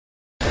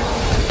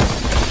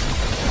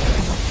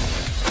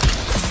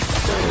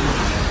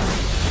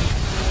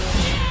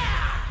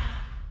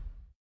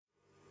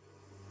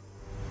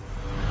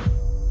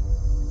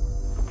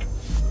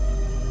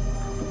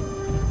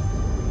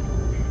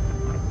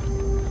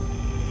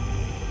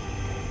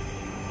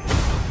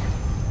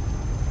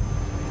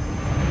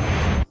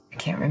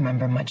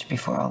remember much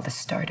before all this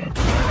started.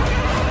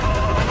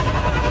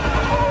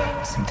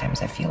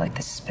 Sometimes I feel like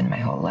this has been my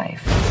whole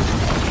life.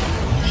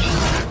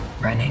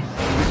 Running.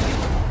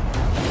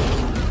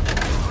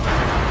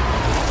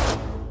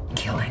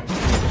 Killing.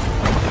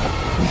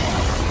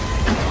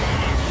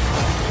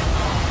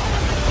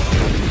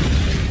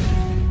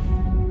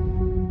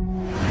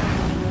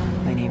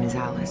 My name is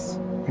Alice,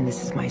 and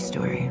this is my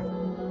story.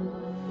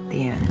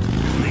 The end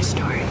of my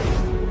story.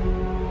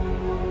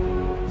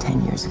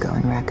 10 years ago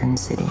in Raccoon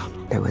City,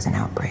 there was an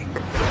outbreak.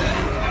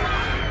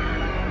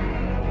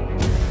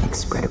 It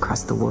spread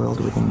across the world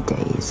within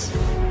days.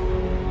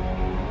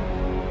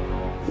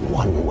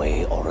 One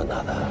way or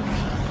another,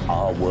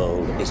 our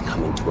world is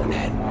coming to an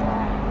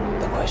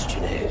end. The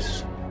question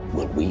is,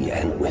 will we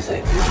end with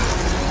it?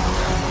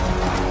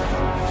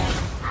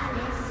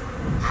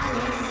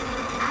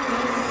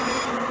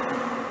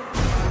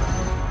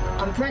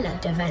 Umbrella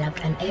developed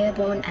an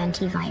airborne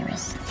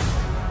antivirus.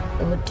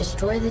 It would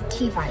destroy the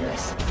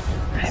T-virus.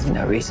 I have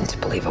no reason to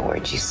believe a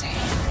word you say.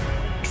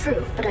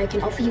 True, but I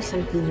can offer you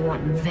something you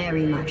want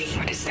very much.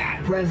 What is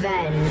that?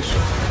 Revenge.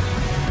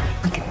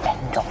 We can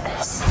end all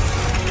this.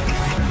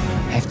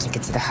 I have to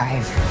get to the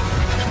Hive.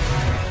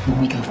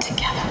 We go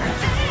together.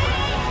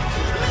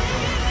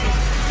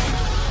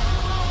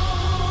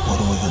 What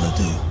are we gonna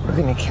do? We're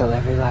gonna kill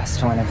every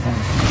last one of them.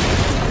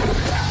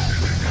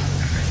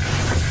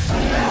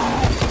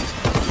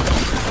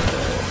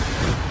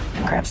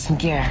 Grab some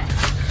gear.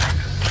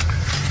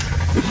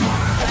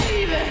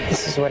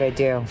 This is what I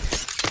do.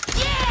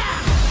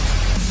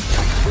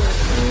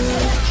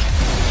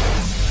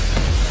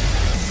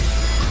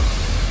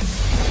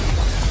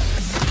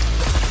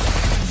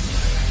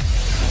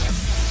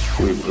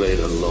 We played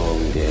a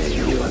long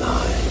game, you and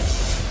I,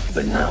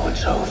 but now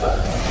it's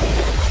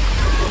over.